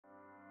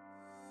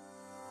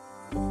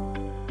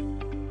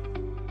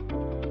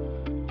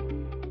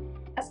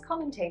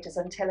commentators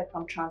on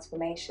telecom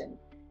transformation,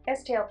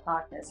 STL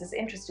Partners is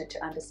interested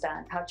to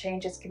understand how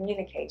change is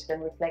communicated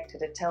and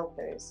reflected at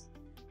telcos.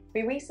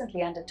 We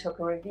recently undertook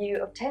a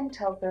review of 10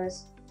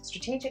 telcos'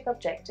 strategic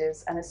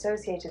objectives and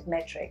associated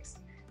metrics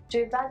to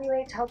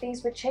evaluate how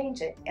these were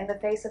changing in the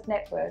face of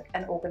network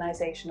and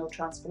organizational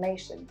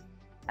transformation,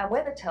 and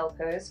whether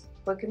telcos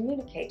were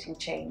communicating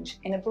change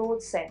in a broad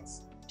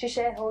sense to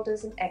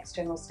shareholders and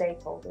external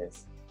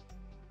stakeholders.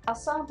 Our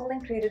sample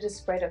included a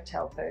spread of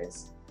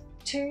telcos: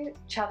 2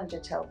 challenger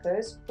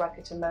telcos,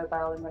 Rakuten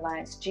Mobile and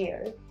Reliance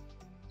Jio,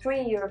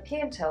 3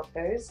 European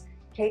telcos,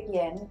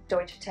 KPN,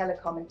 Deutsche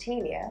Telekom and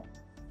Telia,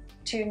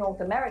 2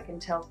 North American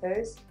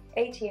telcos,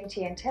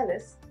 AT&T and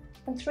Telus,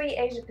 and 3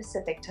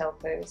 Asia-Pacific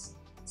telcos,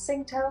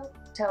 Singtel,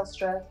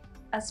 Telstra,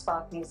 and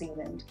Spark New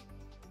Zealand.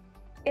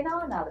 In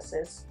our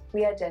analysis,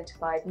 we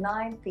identified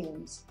 9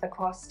 themes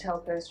across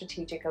telco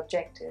strategic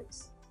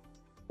objectives.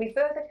 We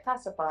further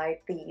classified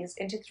these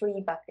into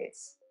 3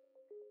 buckets: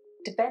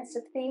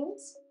 defensive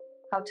themes,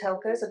 how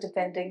telcos are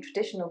defending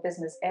traditional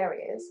business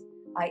areas,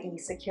 i.e.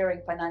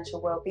 securing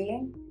financial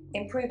well-being,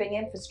 improving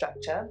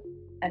infrastructure,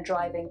 and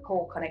driving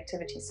core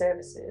connectivity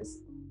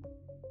services;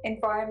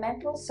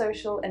 environmental,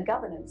 social, and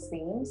governance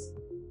themes,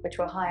 which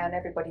were high on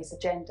everybody's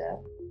agenda;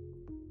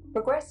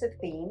 progressive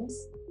themes,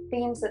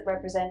 themes that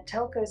represent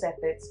telcos'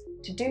 efforts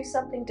to do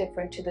something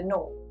different to the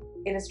norm,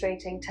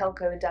 illustrating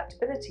telco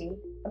adaptability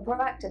and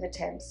proactive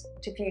attempts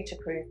to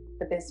future-proof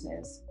the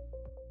business.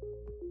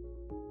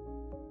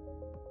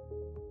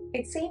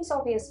 It seems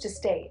obvious to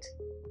state,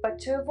 but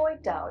to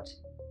avoid doubt,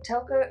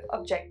 telco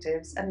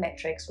objectives and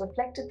metrics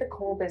reflected the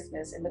core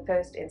business in the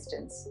first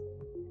instance.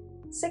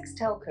 6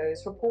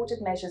 telcos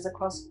reported measures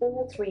across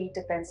all 3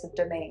 defensive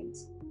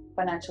domains: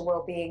 financial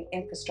well-being,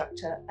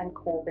 infrastructure, and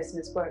core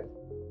business growth.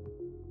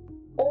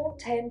 All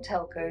 10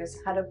 telcos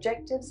had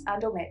objectives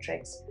and/or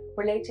metrics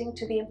relating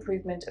to the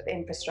improvement of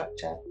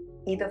infrastructure,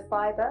 either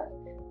fiber,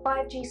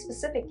 5G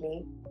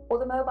specifically, or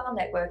the mobile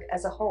network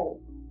as a whole.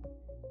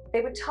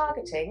 They were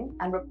targeting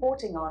and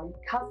reporting on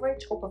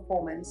coverage or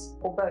performance,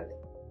 or both.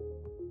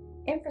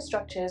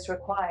 Infrastructure is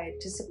required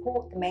to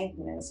support the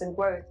maintenance and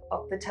growth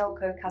of the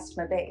telco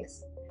customer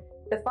base.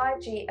 The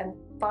 5G and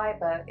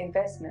fiber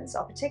investments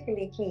are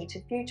particularly key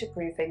to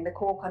future-proofing the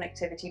core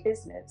connectivity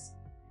business.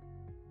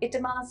 It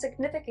demands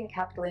significant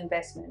capital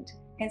investment,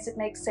 hence it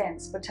makes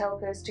sense for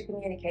telcos to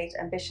communicate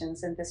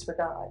ambitions in this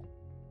regard.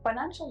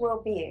 Financial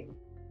well-being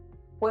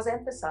was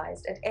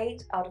emphasized at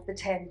 8 out of the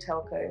 10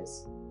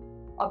 telcos.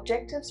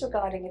 Objectives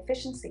regarding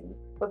efficiency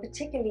were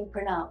particularly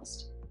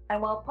pronounced,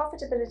 and while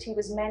profitability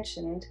was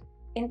mentioned,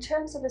 in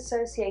terms of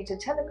associated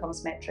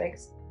telecoms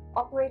metrics,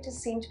 operators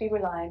seemed to be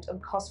reliant on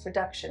cost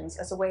reductions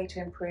as a way to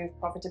improve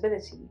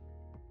profitability.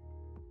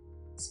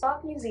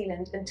 Spark New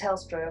Zealand and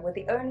Telstra were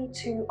the only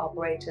 2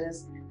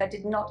 operators that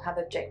did not have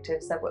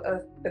objectives that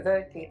were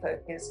overtly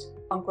focused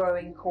on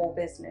growing core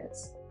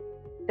business.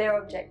 Their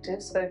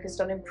objectives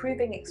focused on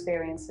improving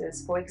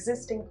experiences for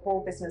existing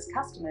core business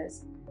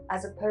customers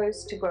as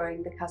opposed to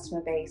growing the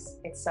customer base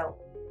itself.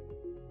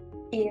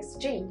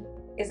 ESG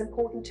is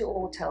important to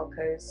all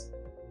telcos.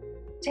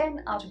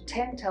 10 out of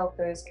 10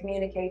 telcos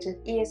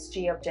communicated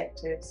ESG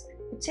objectives,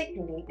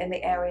 particularly in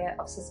the area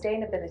of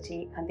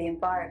sustainability and the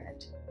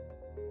environment.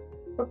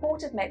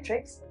 Reported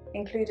metrics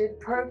included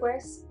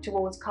progress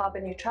towards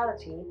carbon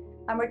neutrality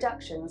and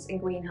reductions in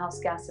greenhouse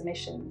gas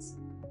emissions.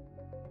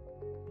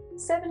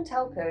 7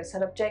 telcos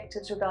had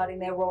objectives regarding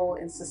their role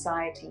in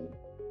society.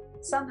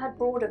 Some had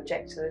broad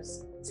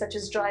objectives, such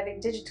as driving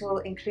digital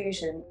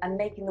inclusion and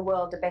making the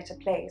world a better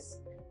place,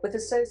 with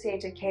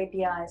associated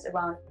KPIs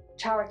around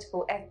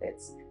charitable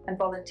efforts and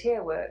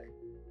volunteer work.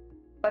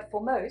 But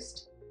for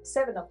most,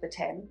 7 of the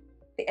 10,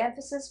 the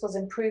emphasis was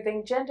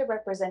improving gender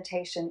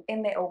representation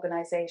in their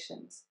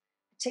organizations,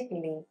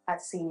 particularly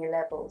at senior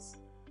levels.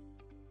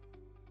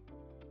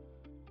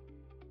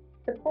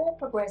 The 4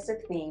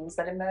 progressive themes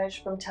that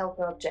emerged from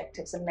telco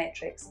objectives and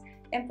metrics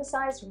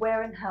emphasized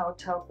where and how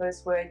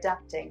telcos were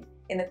adapting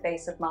in the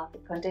face of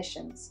market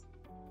conditions.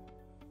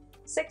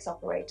 6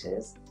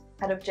 operators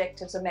had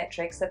objectives or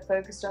metrics that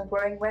focused on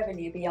growing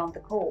revenue beyond the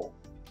core.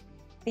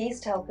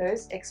 These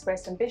telcos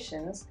expressed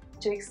ambitions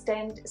to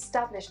extend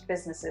established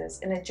businesses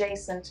in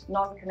adjacent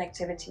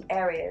non-connectivity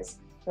areas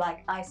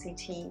like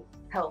ICT,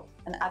 health,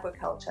 and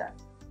agriculture,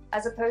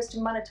 as opposed to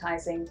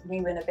monetizing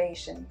new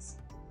innovations.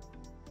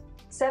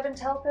 7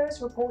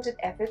 telcos reported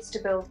efforts to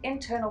build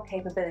internal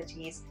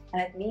capabilities in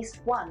at least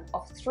one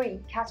of 3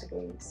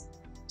 categories: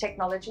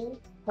 technology,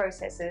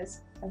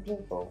 processes, and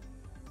people.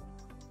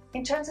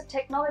 In terms of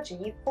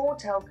technology, 4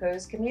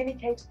 telcos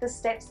communicated the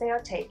steps they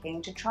are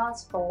taking to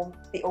transform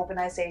the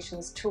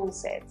organization's tool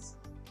sets.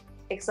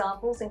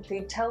 Examples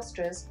include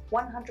Telstra's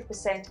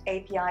 100%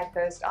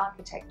 API-first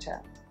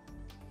architecture.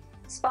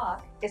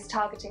 Spark is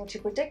targeting to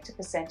predict a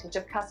percentage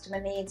of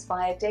customer needs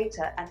via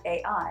data and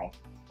AI,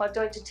 while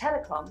Deutsche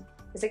Telekom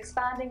is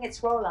expanding its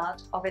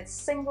rollout of its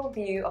single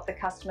view of the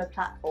customer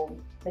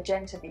platform,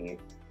 Magenta View,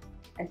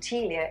 and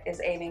Telia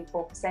is aiming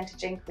for a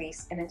percentage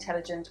increase in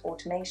intelligent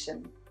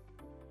automation.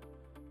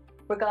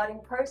 Regarding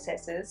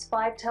processes,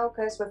 5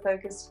 telcos were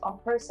focused on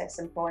process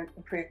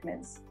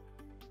improvements.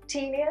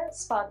 Telia,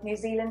 Spark New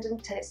Zealand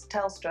and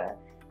Telstra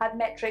had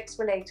metrics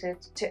related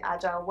to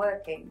agile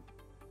working.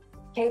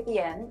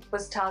 KPN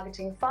was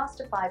targeting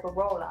faster fibre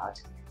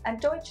rollout, and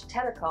Deutsche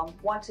Telekom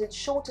wanted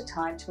shorter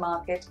time to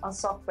market on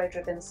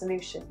software-driven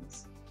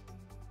solutions.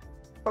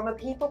 From a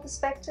people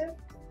perspective,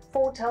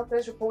 4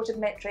 telcos reported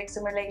metrics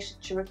in relation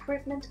to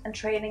recruitment and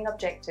training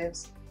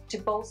objectives to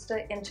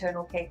bolster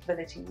internal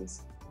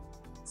capabilities.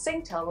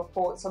 Singtel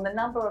reports on the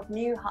number of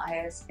new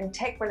hires in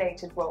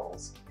tech-related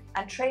roles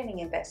and training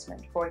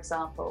investment, for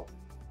example.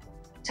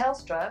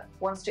 Telstra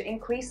wants to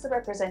increase the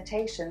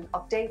representation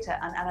of data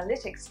and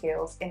analytics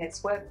skills in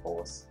its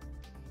workforce.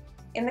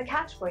 In the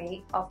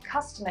category of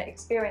customer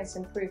experience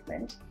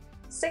improvement,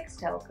 6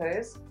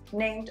 telcos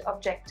named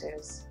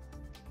objectives.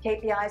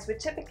 KPIs were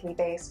typically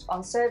based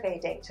on survey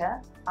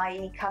data,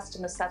 i.e.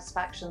 customer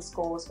satisfaction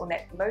scores or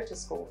net promoter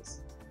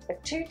scores,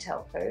 but 2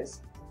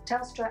 telcos,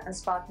 Telstra and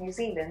Spark New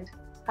Zealand,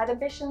 had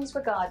ambitions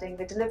regarding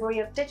the delivery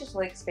of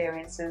digital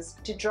experiences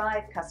to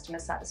drive customer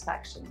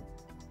satisfaction.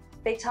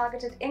 They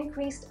targeted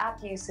increased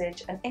app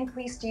usage and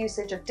increased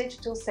usage of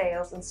digital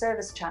sales and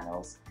service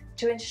channels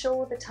to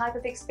ensure the type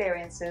of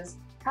experiences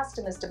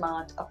customers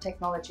demand of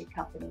technology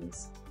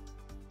companies.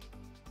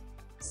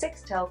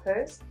 6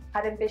 telcos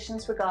had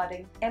ambitions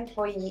regarding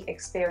employee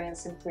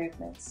experience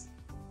improvements.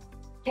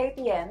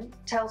 KPN,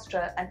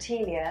 Telstra and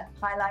Telia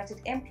highlighted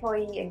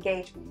employee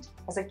engagement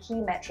as a key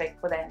metric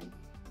for them,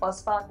 while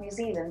Spark New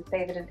Zealand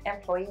favoured an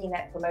employee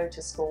net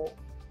promoter score.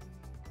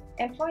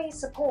 Employee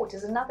support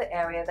is another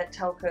area that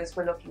telcos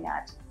were looking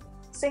at.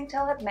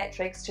 Singtel had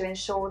metrics to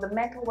ensure the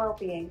mental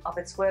well-being of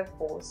its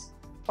workforce,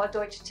 while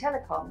Deutsche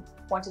Telekom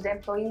wanted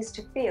employees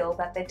to feel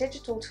that their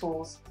digital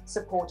tools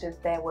supported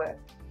their work.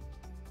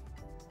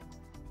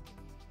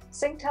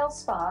 Singtel,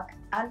 Spark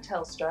and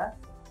Telstra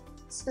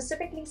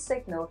specifically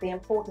signalled the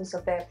importance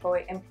of their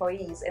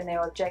employees in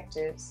their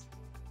objectives.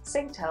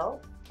 Singtel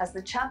as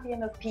the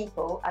champion of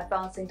people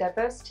advancing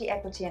diversity,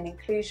 equity and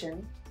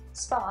inclusion,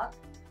 Spark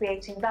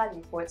creating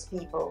value for its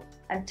people,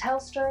 and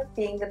Telstra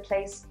being the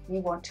place you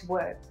want to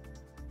work.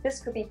 This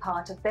could be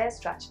part of their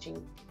strategy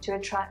to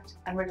attract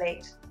and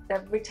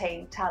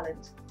retain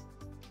talent.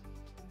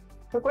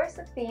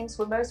 Progressive themes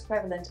were most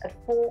prevalent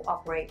at 4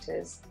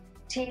 operators: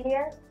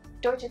 Telia,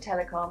 Deutsche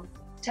Telekom,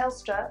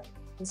 Telstra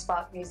and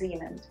Spark New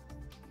Zealand.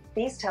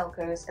 These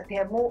telcos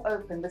appear more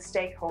open with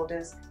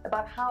stakeholders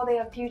about how they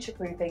are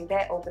future-proofing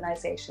their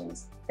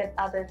organisations than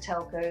other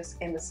telcos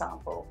in the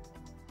sample.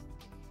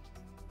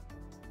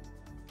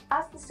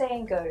 As the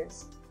saying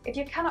goes, if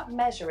you cannot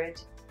measure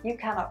it, you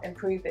cannot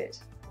improve it.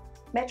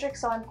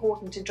 Metrics are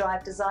important to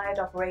drive desired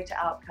operator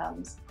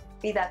outcomes,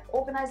 be that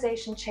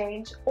organisation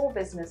change or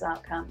business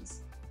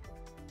outcomes.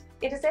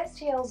 It is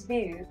STL's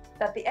view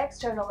that the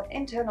external and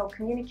internal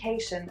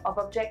communication of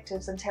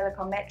objectives and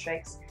telecom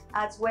metrics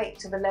adds weight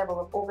to the level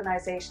of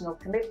organisational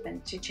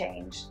commitment to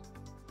change.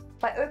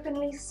 By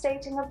openly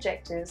stating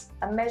objectives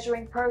and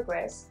measuring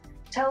progress,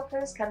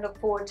 telcos can look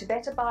forward to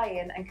better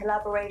buy-in and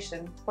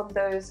collaboration from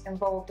those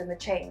involved in the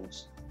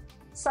change.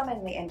 Some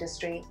in the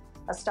industry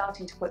are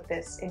starting to put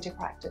this into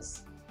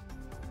practice.